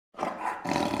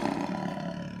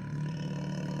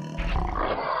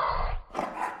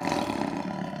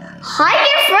Hi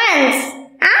dear friends,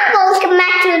 and welcome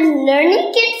back to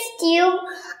LearningKidsTube.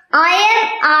 I am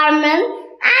ARYAMANN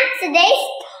and today's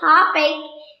topic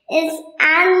is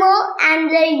animal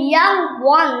and their young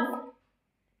ones.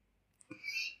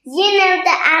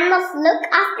 The animals look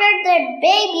after their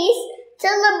babies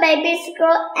till the babies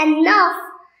grow enough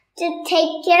to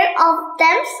take care of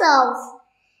themselves.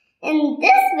 In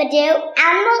this video,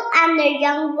 animal and their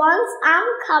young ones, I'm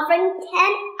covering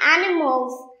 10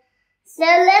 animals. So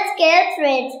let's get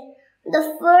it.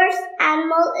 The first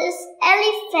animal is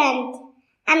elephant,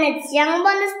 and its young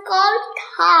one is called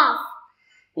calf.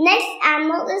 Next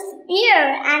animal is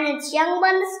bear, and its young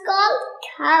one is called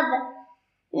cub.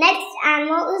 Next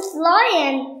animal is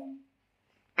lion,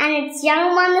 and its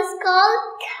young one is called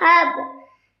cub.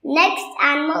 Next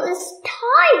animal is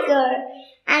tiger,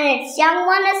 and its young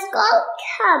one is called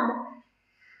cub.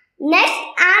 Next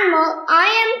animal I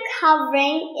am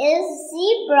covering is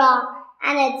zebra,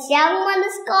 and its young one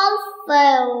is called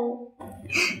FOAL.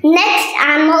 Next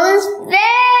animal is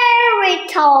very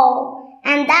tall,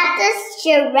 and that is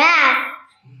giraffe,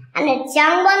 and its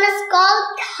young one is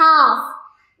called calf.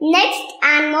 Next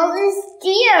animal is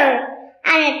deer,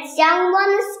 and its young one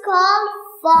is called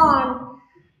fawn.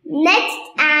 Next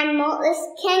animal is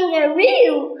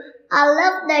kangaroo. I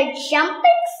love their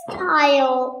jumping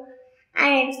style,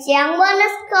 and its young one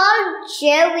is called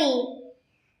Joey.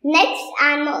 Next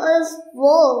animal is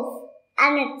wolf,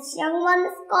 and its young one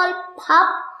is called pup,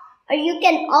 or you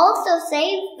can also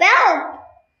say whelp.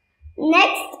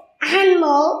 Next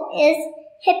animal is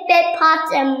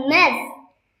hippopotamus,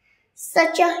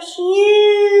 such a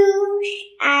huge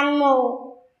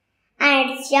animal, and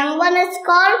its young one is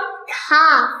called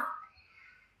calf.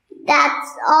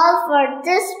 That's all for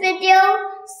this video.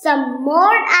 Some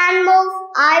more animals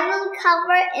I will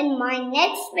cover in my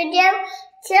next video.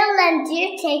 Till then,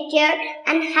 do take care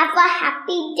and have a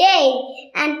happy day.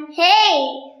 And hey,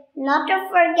 not to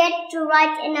forget to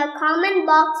write in a comment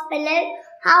box below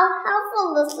how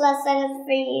helpful this lesson is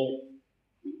for you.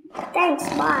 Thanks,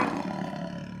 bye.